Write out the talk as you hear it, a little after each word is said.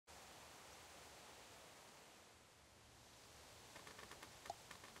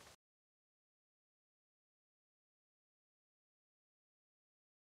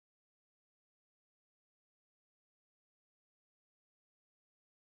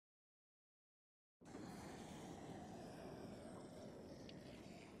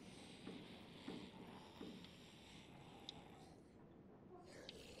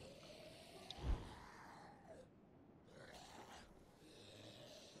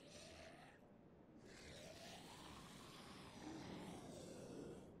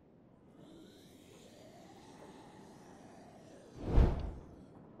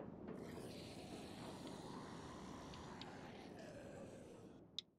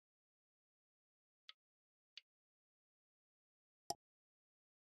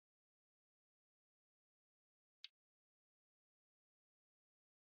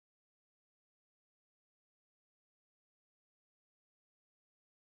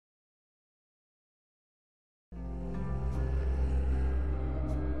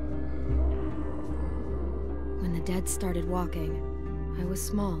dead started walking, I was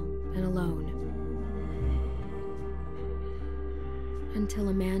small and alone. Until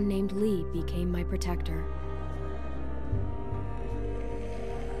a man named Lee became my protector.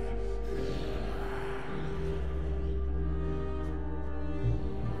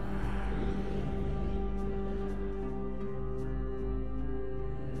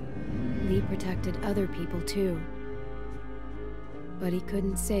 Lee protected other people too, but he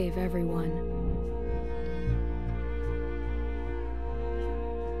couldn't save everyone.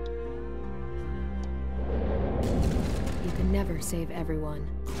 You can never save everyone.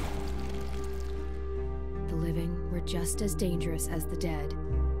 The living were just as dangerous as the dead.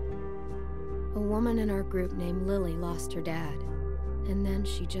 A woman in our group named Lily lost her dad, and then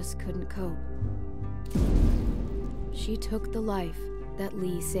she just couldn't cope. She took the life that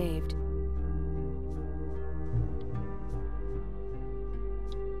Lee saved.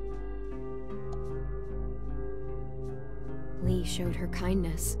 Lee showed her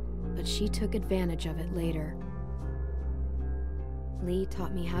kindness, but she took advantage of it later. Lee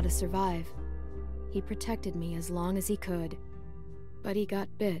taught me how to survive. He protected me as long as he could, but he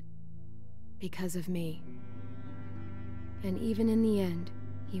got bit because of me. And even in the end,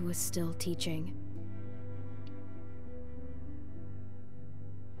 he was still teaching.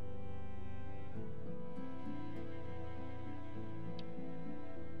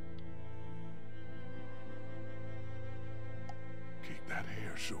 Keep that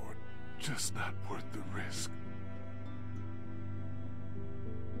hair short. Just not worth the risk.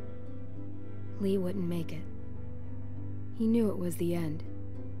 Lee wouldn't make it. He knew it was the end.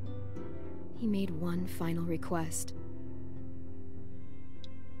 He made one final request.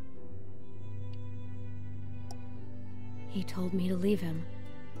 He told me to leave him.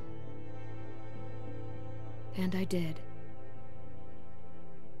 And I did.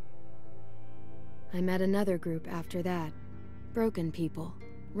 I met another group after that. Broken people,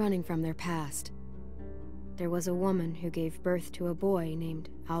 running from their past. There was a woman who gave birth to a boy named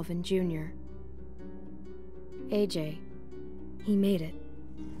Alvin Jr. AJ, he made it.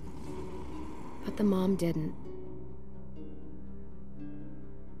 But the mom didn't.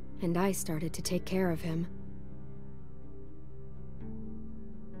 And I started to take care of him.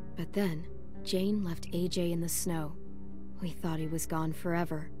 But then, Jane left AJ in the snow. We thought he was gone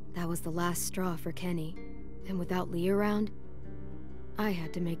forever. That was the last straw for Kenny. And without Lee around, I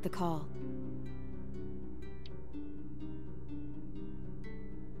had to make the call.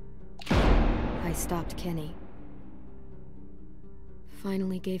 I stopped Kenny.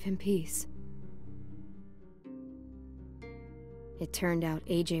 Finally gave him peace. It turned out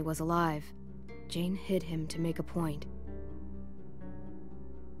AJ was alive. Jane hid him to make a point.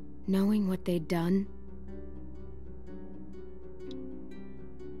 Knowing what they'd done,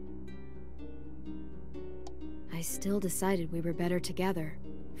 I still decided we were better together,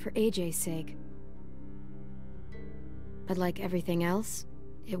 for AJ's sake. But like everything else,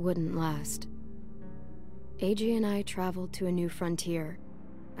 it wouldn't last. AJ and I traveled to a new frontier.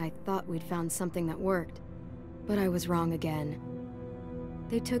 I thought we'd found something that worked, but I was wrong again.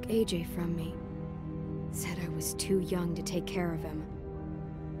 They took AJ from me, said I was too young to take care of him.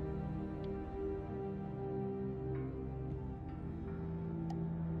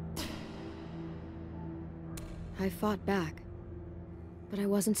 I fought back, but I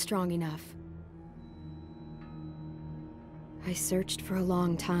wasn't strong enough. I searched for a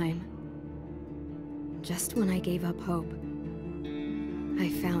long time. Just when I gave up hope, I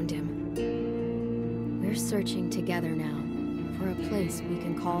found him. We're searching together now for a place we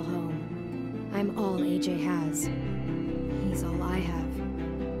can call home. I'm all AJ has. He's all I have,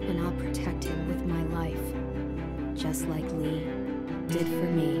 and I'll protect him with my life, just like Lee did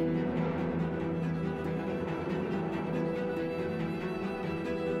for me.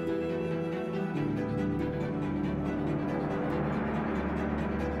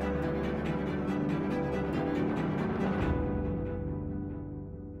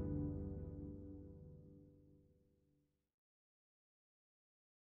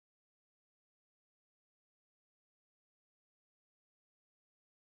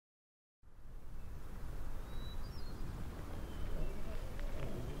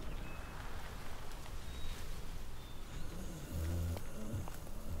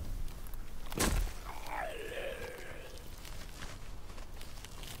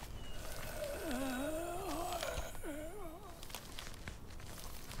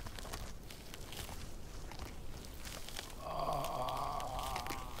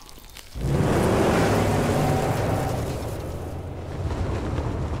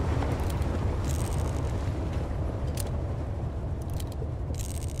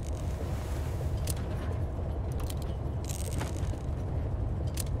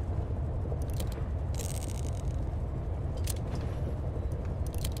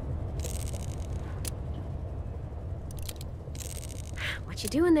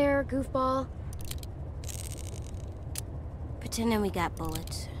 What you doing there, goofball? Pretending we got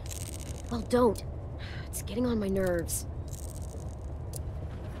bullets. Well, don't. It's getting on my nerves.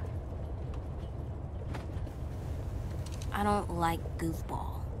 I don't like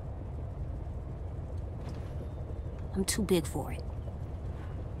goofball. I'm too big for it.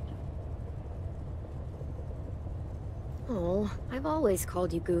 Oh, I've always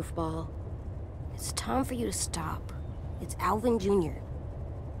called you goofball. It's time for you to stop. It's Alvin Jr.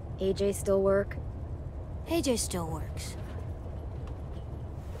 AJ still work? AJ still works.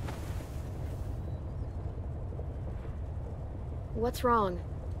 What's wrong?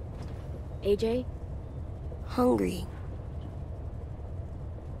 AJ? Hungry.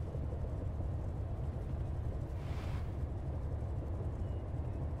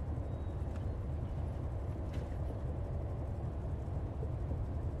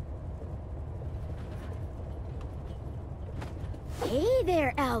 Hey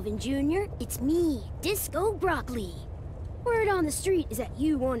there, Alvin Jr. It's me, Disco Broccoli. Word on the street is that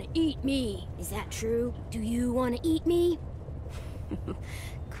you want to eat me. Is that true? Do you want to eat me?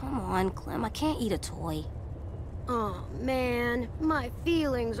 Come on, Clem, I can't eat a toy. Oh man, my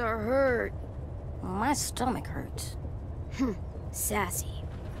feelings are hurt. My stomach hurts. Sassy.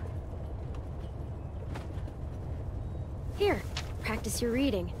 Here, practice your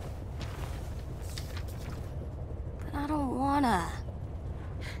reading. But I don't wanna.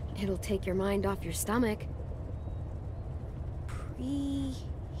 It'll take your mind off your stomach.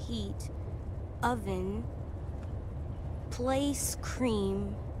 Preheat oven. Place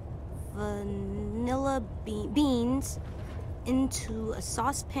cream, vanilla beans into a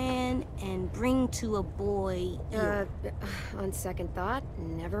saucepan and bring to a boil. On second thought,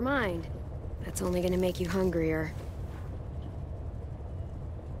 never mind. That's only gonna make you hungrier.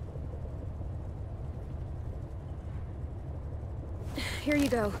 Here you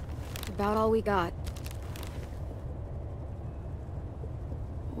go. About all we got.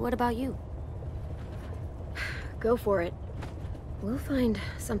 What about you? Go for it. We'll find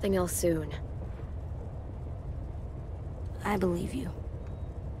something else soon. I believe you.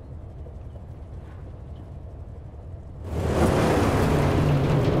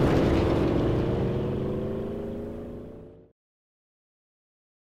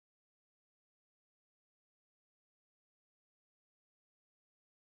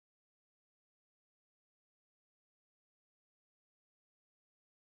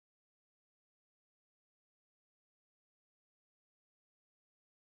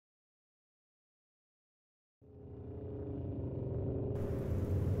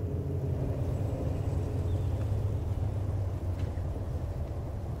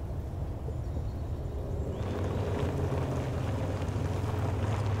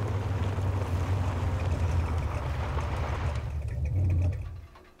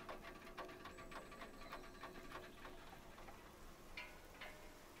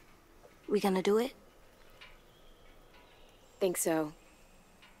 We gonna do it? Think so.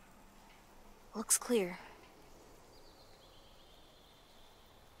 Looks clear.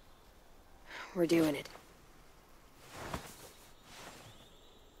 We're doing it.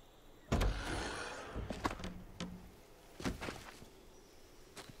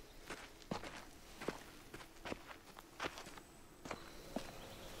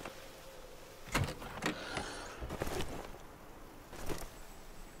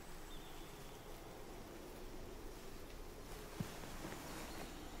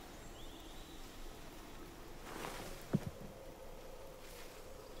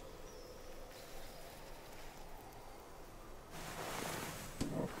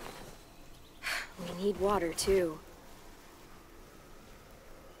 We need water, too.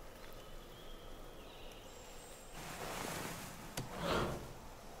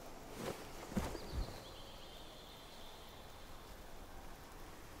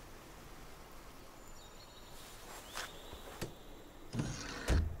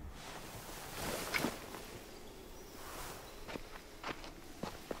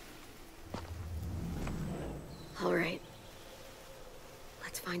 All right.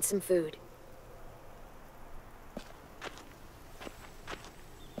 Let's find some food.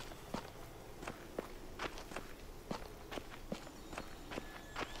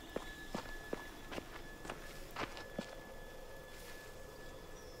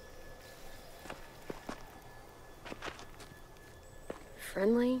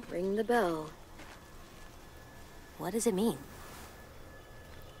 Friendly, ring the bell. What does it mean?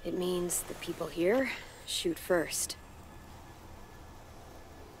 It means the people here shoot first.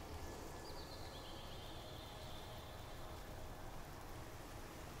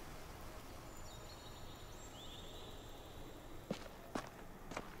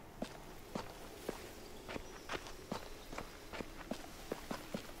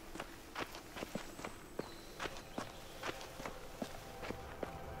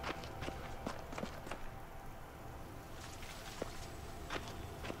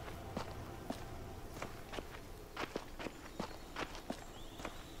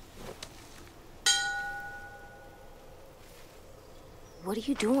 What are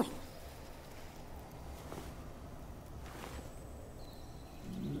you doing?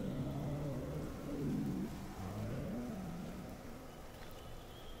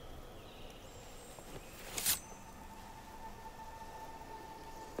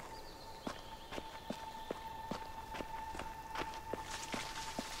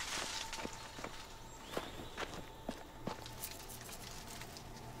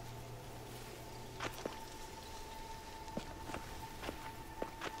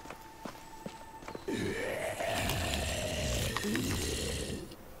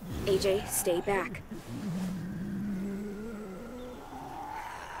 AJ, stay back.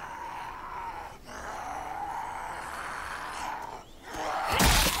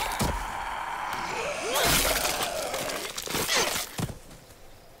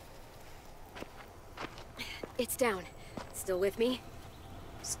 It's down. Still with me?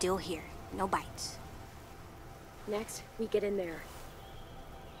 Still here. No bites. Next, we get in there.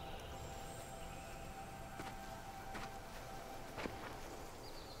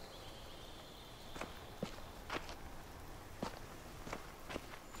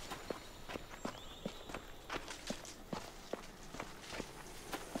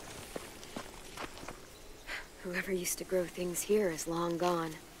 Whoever used to grow things here is long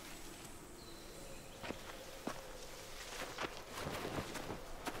gone.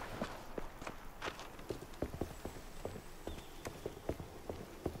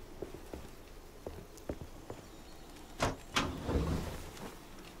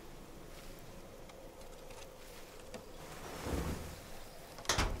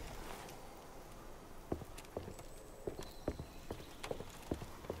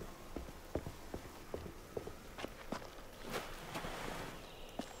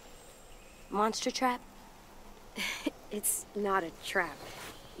 Monster trap? It's not a trap.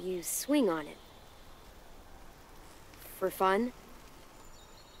 You swing on it. For fun?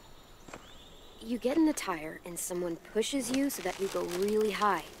 You get in the tire and someone pushes you so that you go really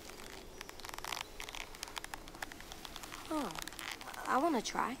high. Oh, I want to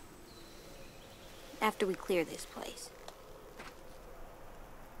try. After we clear this place.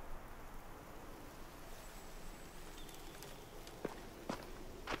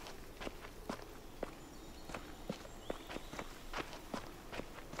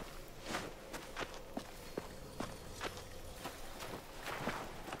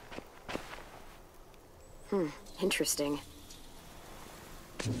 Interesting.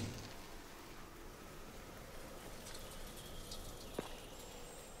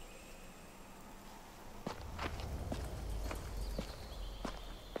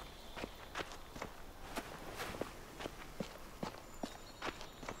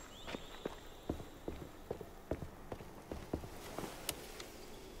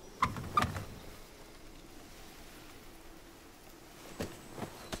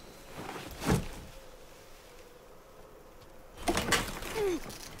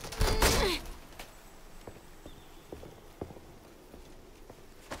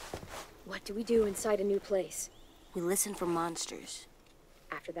 What do we do inside a new place? We listen for monsters.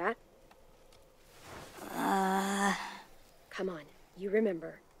 After that? Come on, you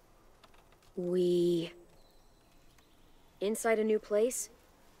remember. Inside a new place,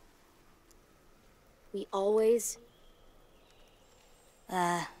 we always...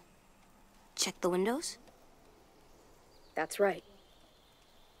 Check the windows? That's right.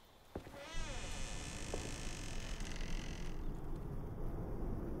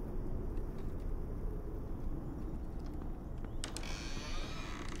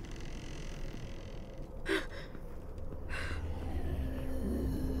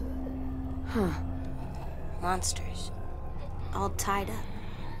 Huh. Monsters. All tied up.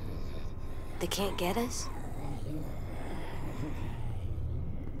 They can't get us?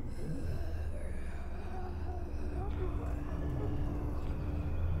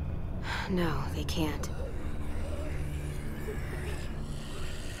 No, they can't.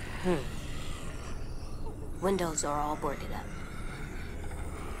 Windows are all boarded up.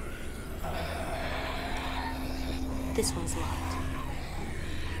 This one's locked.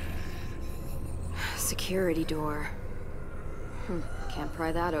 Security door. Can't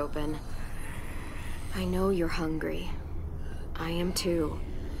pry that open. I know you're hungry. I am too.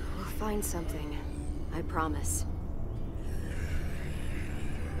 We'll find something. I promise.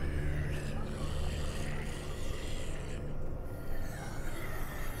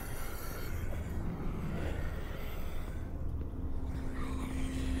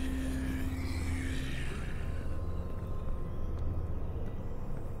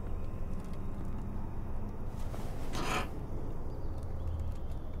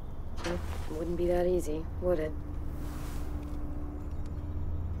 Wouldn't be that easy, would it?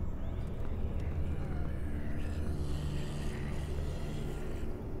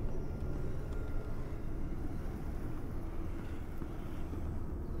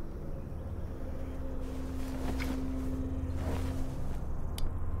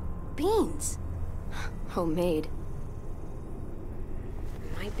 beans. Homemade.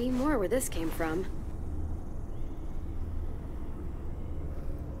 Might be more where this came from.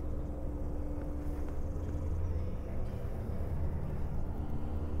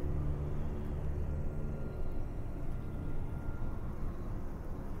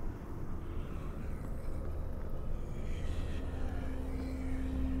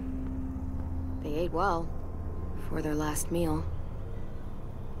 They ate well for their last meal.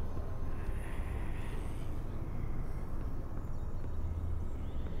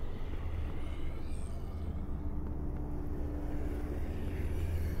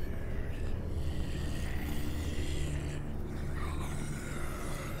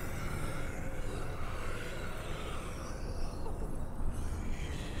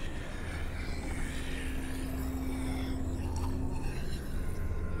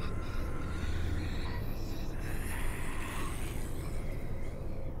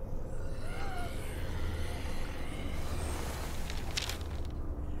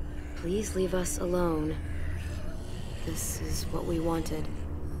 Please leave us alone. This is what we wanted.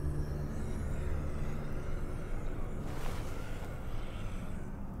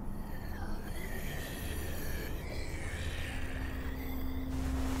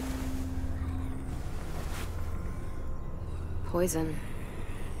 Poison.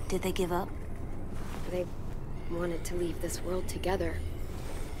 Did they give up? They wanted to leave this world together,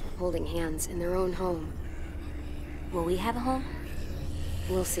 holding hands in their own home. Will we have a home?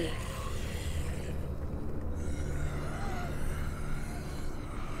 We'll see.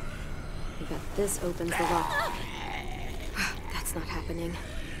 I bet this opens the lock. That's not happening.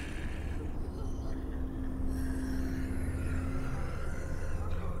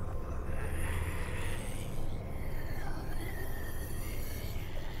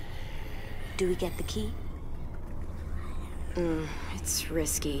 Do we get the key? It's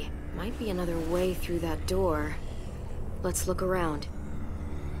risky. Might be another way through that door. Let's look around.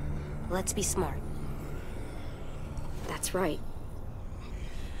 Let's be smart. That's right.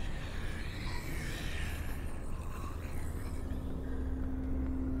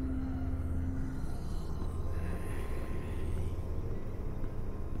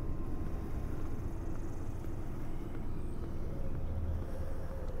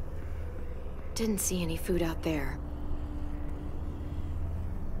 Didn't see any food out there.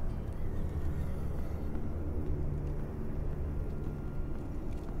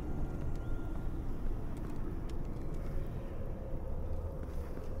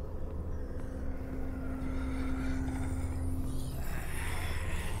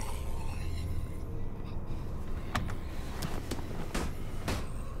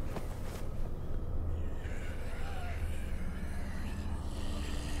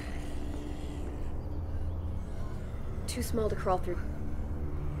 Too small to crawl through.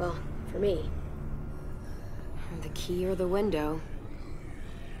 Well, for me. The key or the window.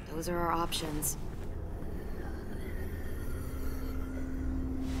 Those are our options.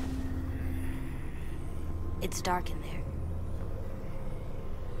 It's dark in there.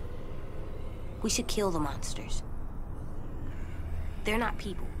 We should kill the monsters. They're not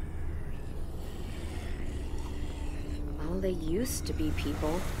people. Well, they used to be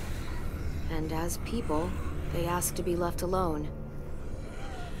people. And as people, they ask to be left alone.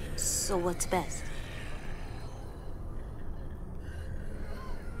 So what's best?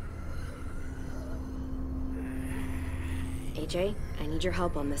 AJ, I need your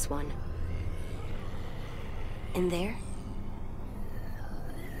help on this one. In there?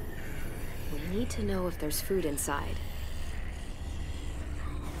 We need to know if there's food inside.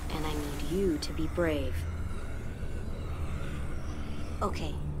 And I need you to be brave.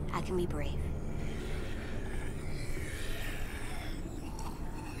 Okay, I can be brave.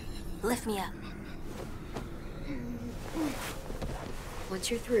 Lift me up.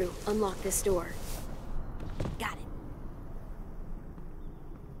 Once you're through, unlock this door. Got it.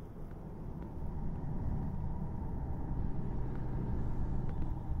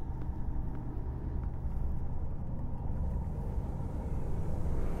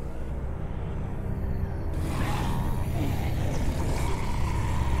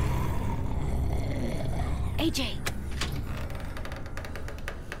 AJ!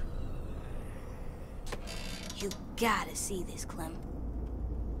 You gotta see this, Clem.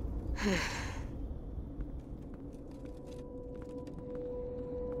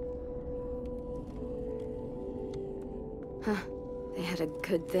 Huh. They had a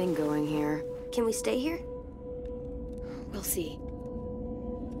good thing going here. Can we stay here? We'll see.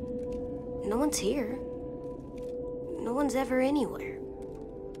 No one's here. No one's ever anywhere.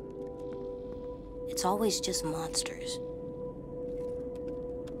 It's always just monsters.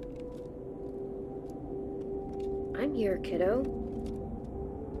 I'm here, kiddo.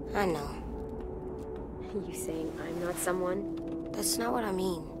 I know. You saying I'm not someone? That's not what I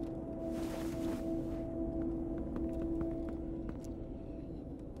mean.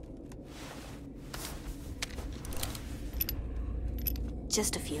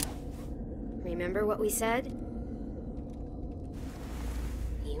 Just a few. Remember what we said?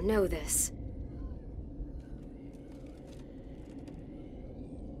 You know this.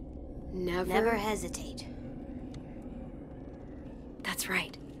 Never hesitate. That's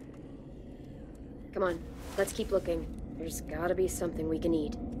right. Come on, let's keep looking. There's gotta be something we can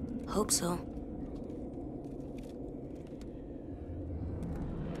eat. Hope so.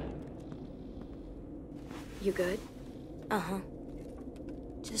 You good? Uh-huh.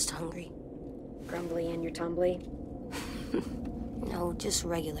 Just hungry. Grumbly in your tumbly? No, just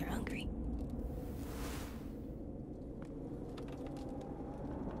regular hungry.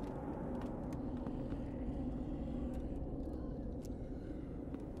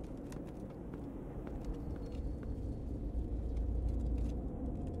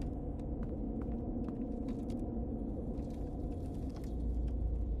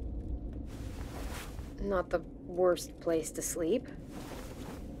 Not the worst place to sleep.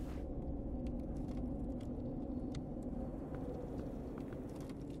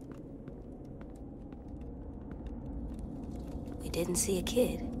 We didn't see a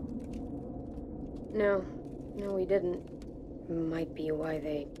kid. No, we didn't. Might be why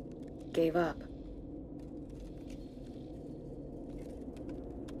they gave up.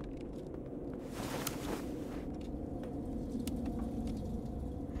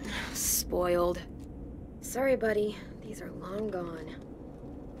 Spoiled. Sorry, buddy. These are long gone.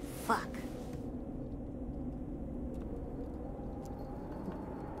 Fuck.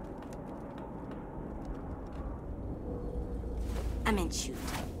 I meant shoot.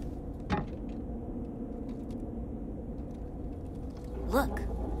 Look.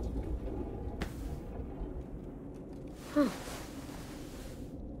 Huh.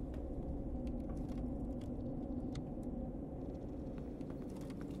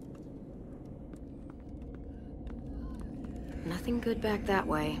 Nothing good back that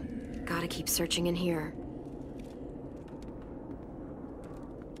way. Gotta keep searching in here.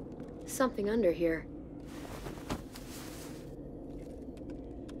 Something under here.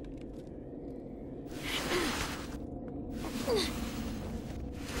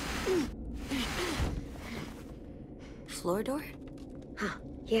 Floor door? Huh,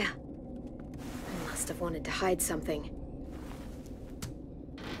 yeah. I must have wanted to hide something.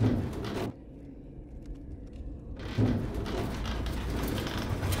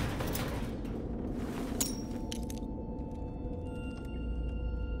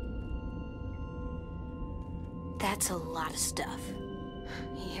 That's a lot of stuff.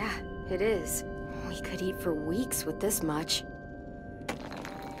 Yeah, it is. We could eat for weeks with this much.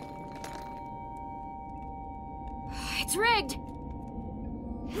 It's rigged!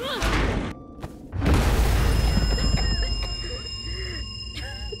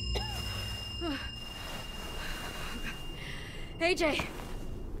 AJ!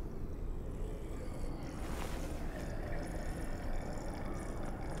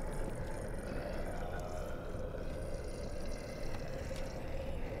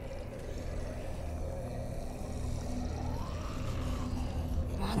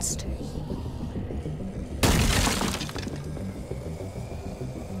 Monsters.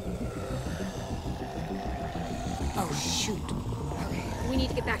 Oh, shoot. Okay, we need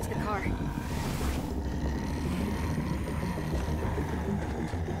to get back to the car.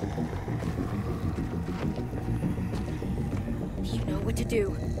 You know what to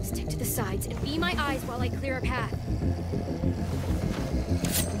do. Stick to the sides and be my eyes while I clear a path.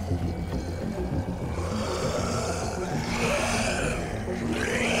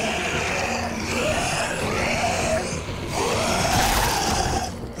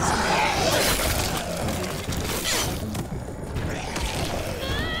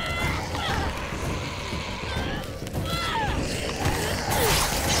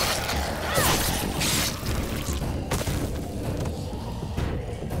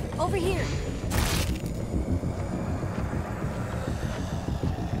 Over here.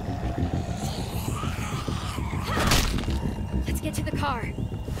 Let's get to the car.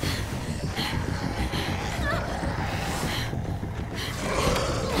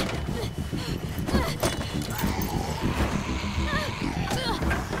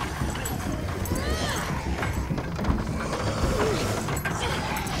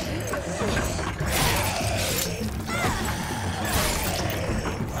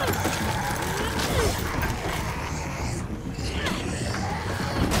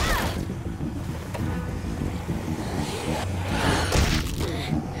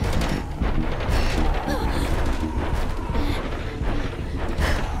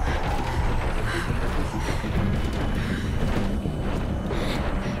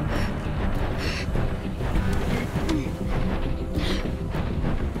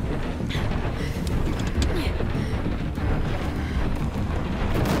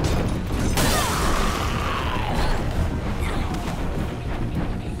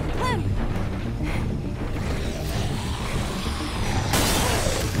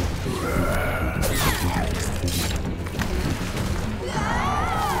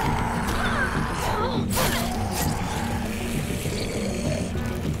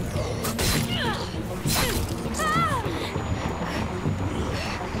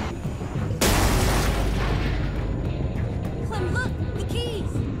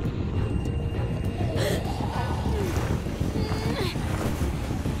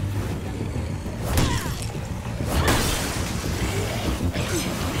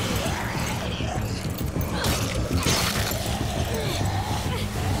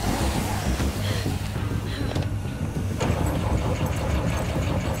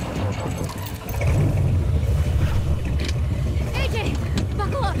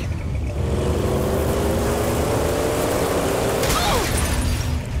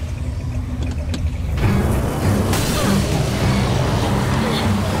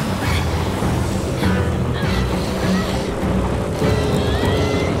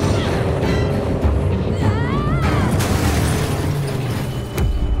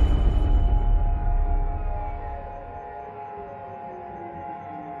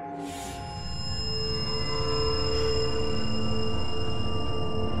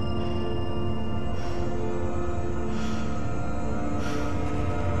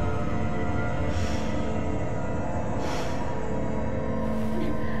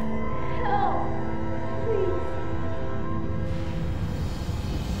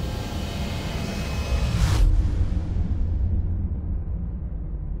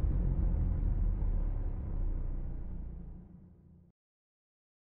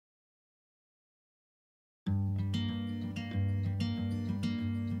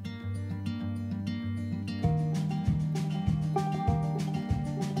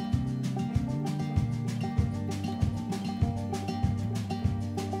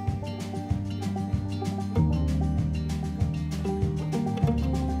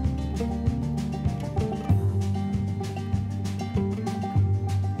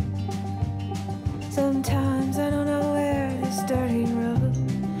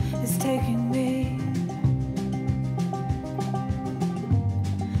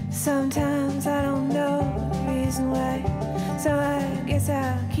 Sometimes I don't know the reason why, so I guess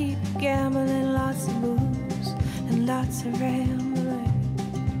I'll keep gambling. Lots of moves and lots of rambling.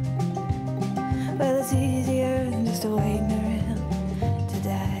 Well, it's easier than just waiting around to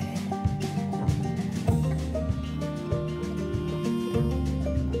die.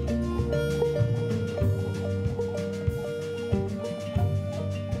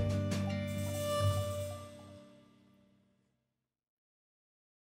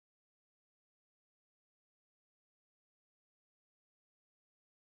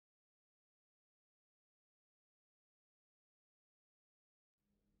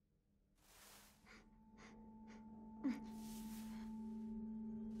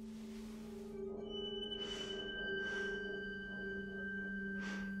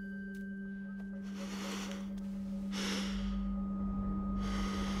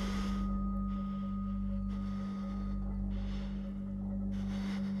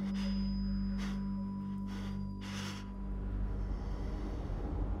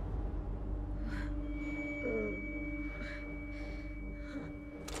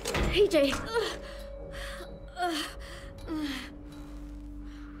 AJ!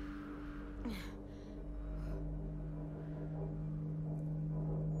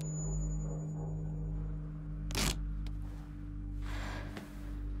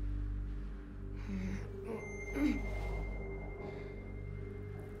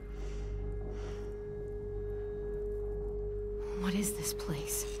 What is this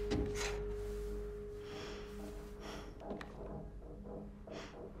place?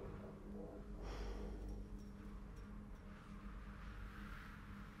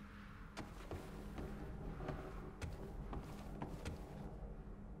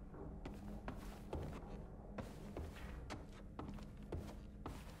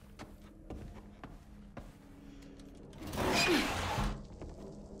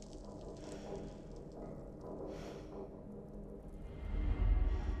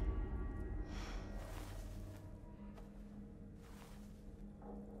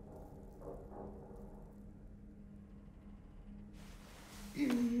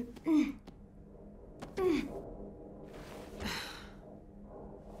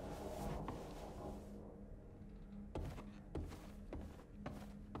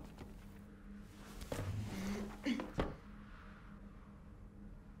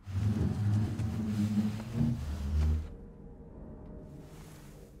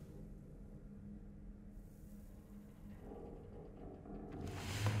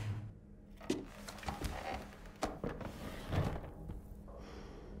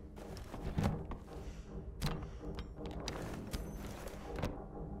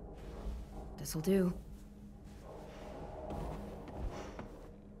 This'll do.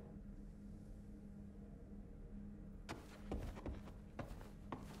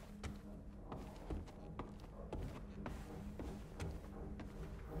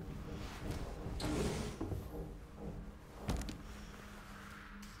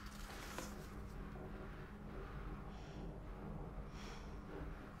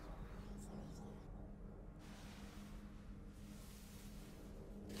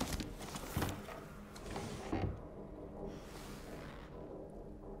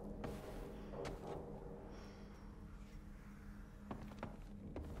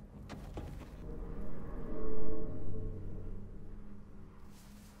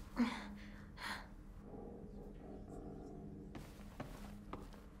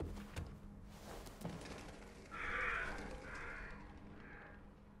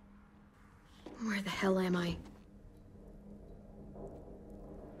 Where the hell am I?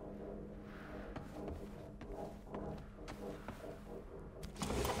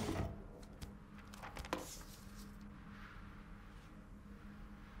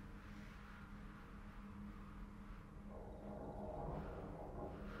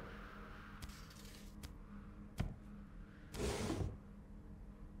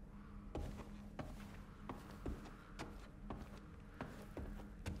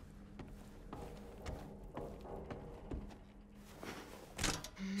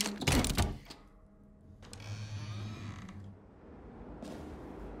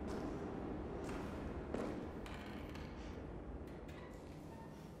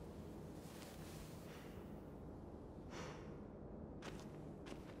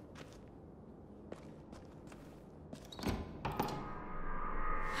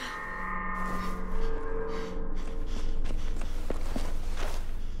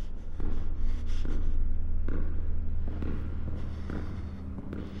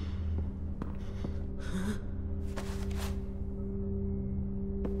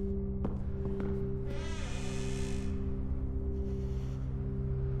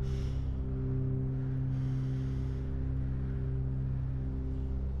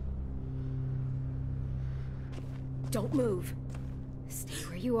 Don't move. Stay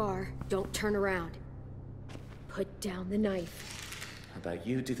where you are. Don't turn around. Put down the knife. How about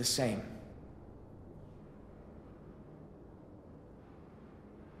you do the same?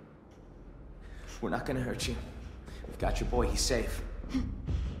 We're not gonna hurt you. We've got your boy, he's safe.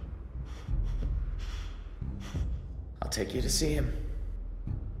 I'll take you to see him.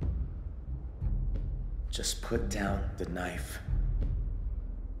 Just put down the knife.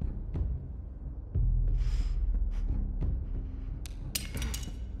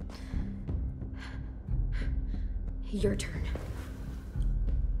 Your turn.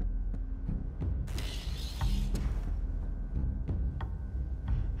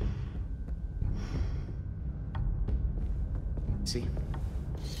 See?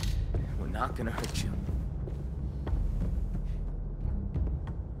 We're not gonna hurt you.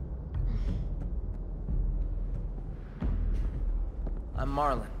 I'm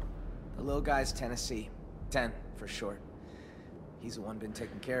Marlon. The little guy's Tennessee. 10, for short. He's the one been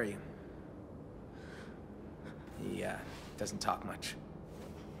taking care of you. He, doesn't talk much.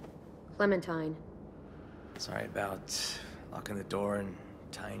 Clementine. Sorry about locking the door and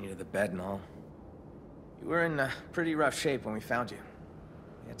tying you to the bed and all. You were in pretty rough shape when we found you.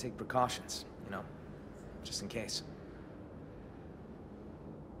 You had to take precautions, you know, just in case.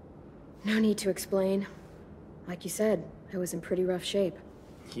 No need to explain. Like you said, I was in pretty rough shape.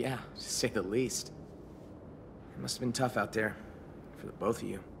 Yeah, to say the least. It must have been tough out there, for the both of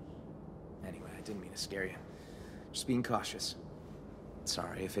you. Anyway, I didn't mean to scare you. Just being cautious.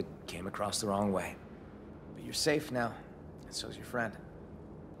 Sorry if it came across the wrong way. But you're safe now, and so's your friend.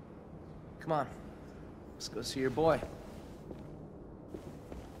 Come on, let's go see your boy.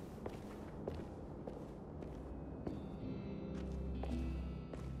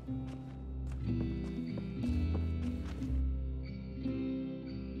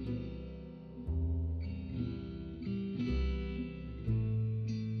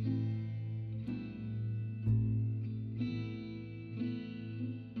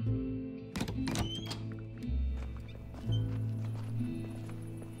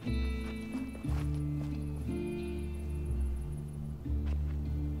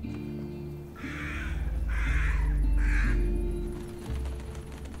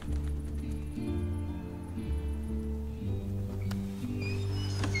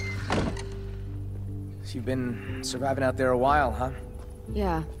 You've been surviving out there a while, huh?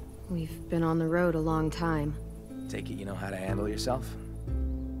 Yeah, we've been on the road a long time. Take it you know how to handle yourself?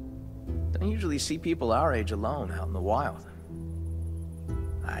 Don't usually see people our age alone out in the wild.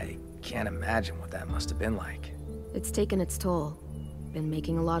 I can't imagine what that must have been like. It's taken its toll. Been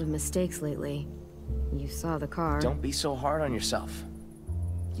making a lot of mistakes lately. You saw the car. Don't be so hard on yourself.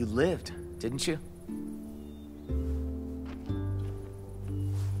 You lived, didn't you?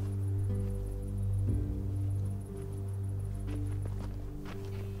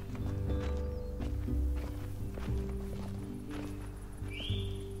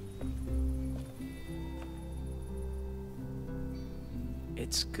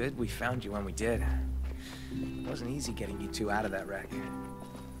 It's good we found you when we did. It wasn't easy getting you two out of that wreck.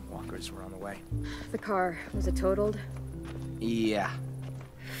 Walkers were on the way. The car, was it totaled? Yeah.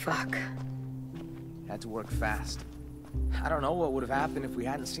 Fuck. Had to work fast. I don't know what would have happened if we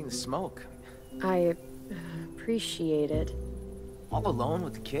hadn't seen the smoke. I appreciate it. All alone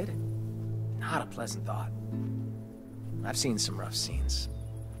with the kid? Not a pleasant thought. I've seen some rough scenes.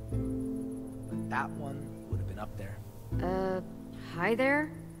 But that one would have been up there. Hi there?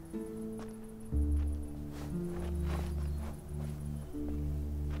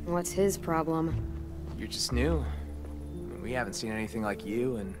 What's his problem? You're just new. We haven't seen anything like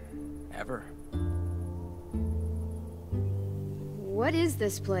you in ever. What is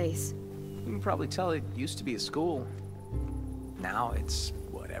this place? You can probably tell it used to be a school. Now it's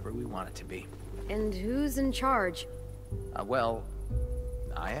whatever we want it to be. And who's in charge? Well,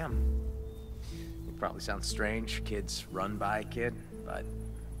 I am. It probably sounds strange, kids run by a kid, but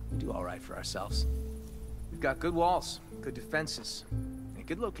we do all right for ourselves. We've got good walls, good defenses, and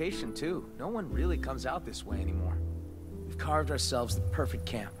good location too. No one really comes out this way anymore. We've carved ourselves the perfect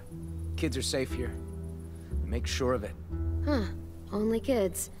camp. Kids are safe here. We make sure of it. Huh. Only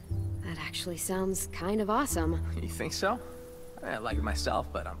kids. That actually sounds kind of awesome. You think so? I like it myself,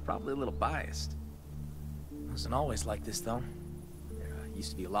 but I'm probably a little biased. It wasn't always like this, though. There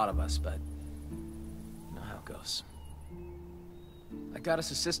used to be a lot of us, but you know how it goes. I got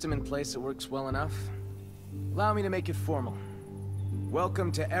us a system in place that works well enough. Allow me to make it formal.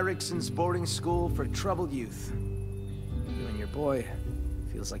 Welcome to Erickson's boarding school for troubled youth. You and your boy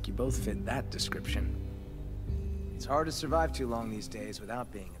feels like you both fit that description. It's hard to survive too long these days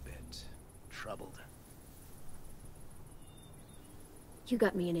without being a bit troubled. You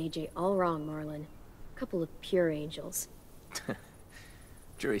got me and AJ all wrong, Marlon. Couple of pure angels.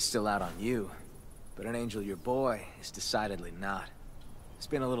 Jury's still out on you, but an angel your boy is decidedly not. He's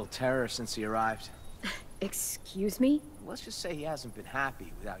been a little terror since he arrived. Excuse me? Let's just say he hasn't been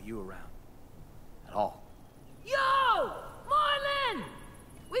happy without you around. At all. Yo! Marlon!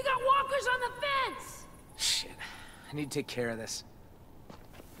 We got walkers on the fence! Shit. I need to take care of this.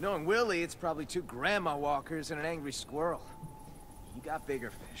 Knowing Willie, it's probably 2 grandma walkers and an angry squirrel. You got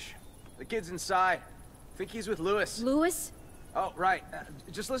bigger fish. The kid's inside. Think he's with Lewis. Lewis? Oh, right.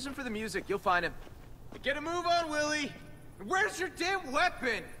 Just listen for the music. You'll find him. Get a move on, Willie! Where's your damn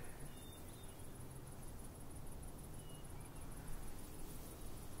weapon?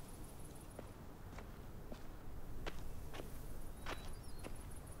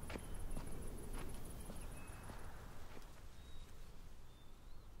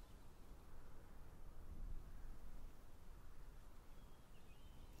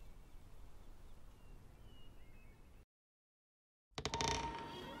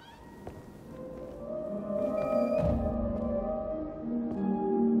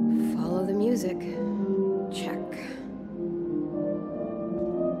 Follow the music. Check.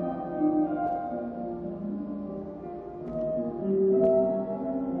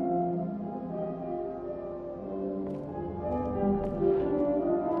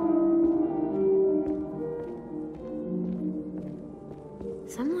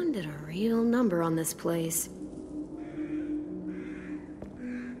 Someone did a real number on this place.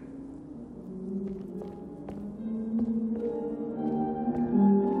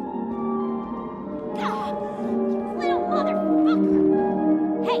 Little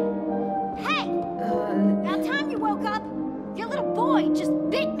motherfucker! Hey! Hey! About time you woke up! Your little boy just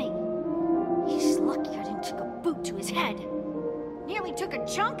bit me! He's lucky I didn't take a boot to his head. Nearly took a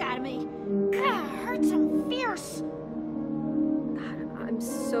chunk out of me. God, hurts him fierce. I'm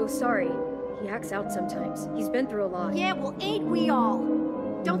so sorry. He acts out sometimes. He's been through a lot. Yeah, well, ain't we all?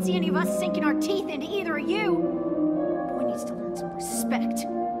 Don't see any of us sinking our teeth into either of you. Boy needs to learn some respect.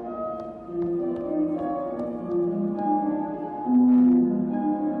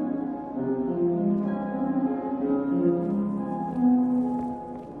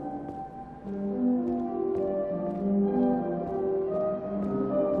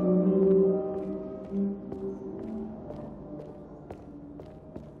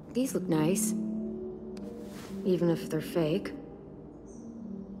 These look nice. Even if they're fake.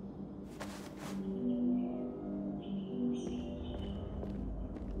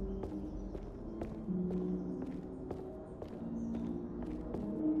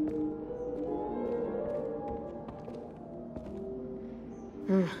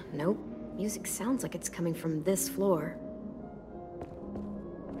 Nope. Music sounds like it's coming from this floor.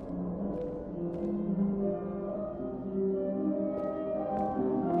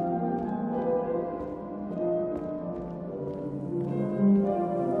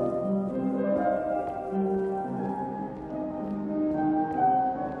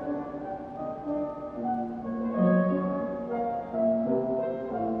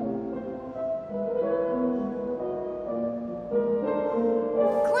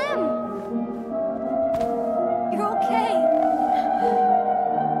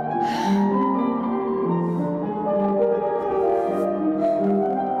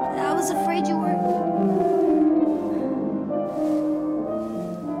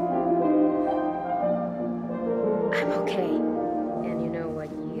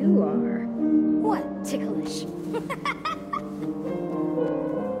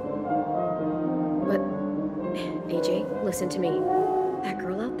 Listen to me. That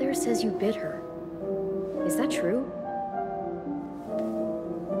girl out there says you bit her. Is that true?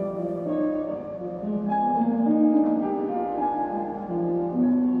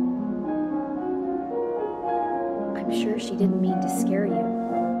 I'm sure she didn't mean to scare you.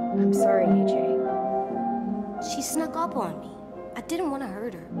 I'm sorry, AJ. She snuck up on me. I didn't want to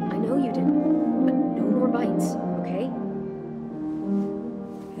hurt her. I know you didn't, but no more bites, okay?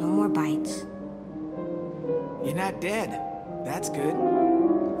 No more bites. You're not dead. That's good.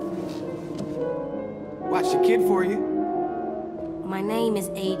 Watch the kid for you. My name is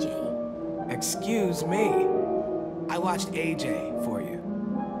AJ. Excuse me. I watched AJ for you.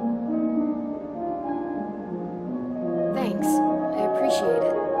 Thanks. I appreciate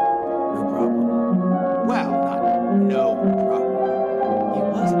it. No problem. Well, not no problem. He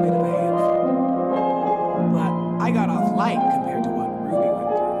was a bit of a handful. But I got off light compared to what Ruby went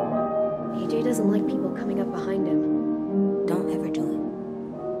through. AJ doesn't like people coming up behind him. Don't ever do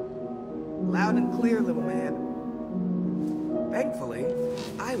Loud and clear, little man. Thankfully,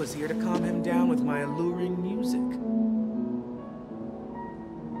 I was here to calm him down with my alluring music.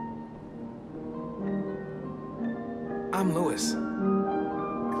 I'm Lewis.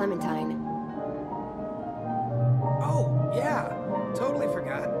 Clementine. Oh, yeah. Totally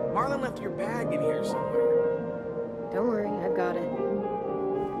forgot. Marlon left your bag in here somewhere. Don't worry, I've got it.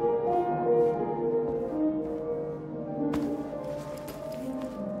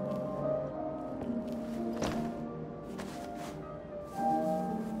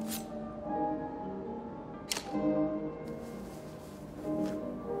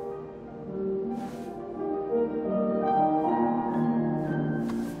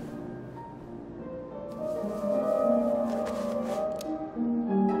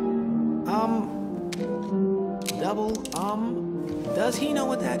 Does he know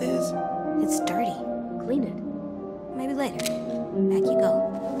what that is? It's dirty. Clean it. Maybe later. Back you go.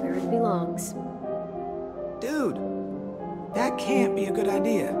 Where it belongs. Dude, that can't be a good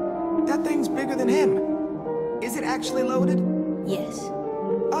idea. That thing's bigger than him. Is it actually loaded? Yes.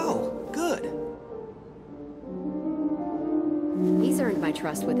 Oh, good. He's earned my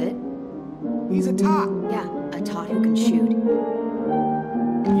trust with it. He's a tot. Yeah, a tot who can shoot.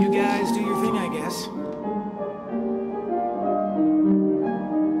 You guys do your thing, I guess.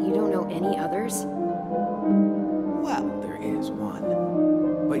 You don't know any others? Well, there is one.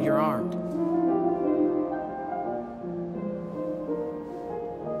 But you're armed.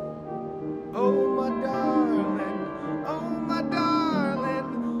 Oh, my darling. Oh, my darling.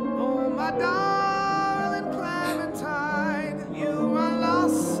 Oh, my darling Clementine. You are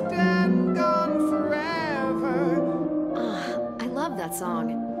lost and gone forever. Ah, I love that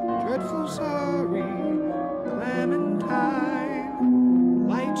song. Dreadful sorry, Clementine.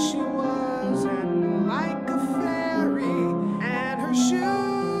 Light she was and like a fairy, and her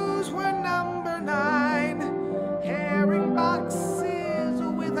shoes were number 9. Herring boxes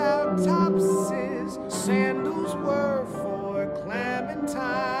without topses, sandals were for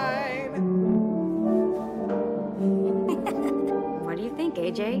Clementine. What do you think,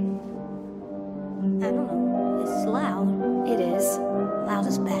 AJ? I don't know. It's loud. It is. Loud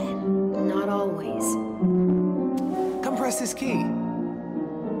is bad. Not always. Come press this key.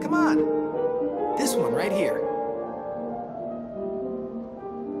 Come on. This one right here.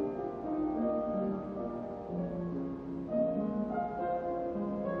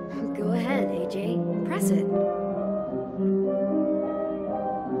 Go ahead, AJ. Press it.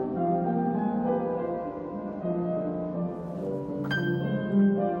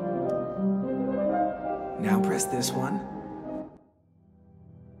 Now press this one.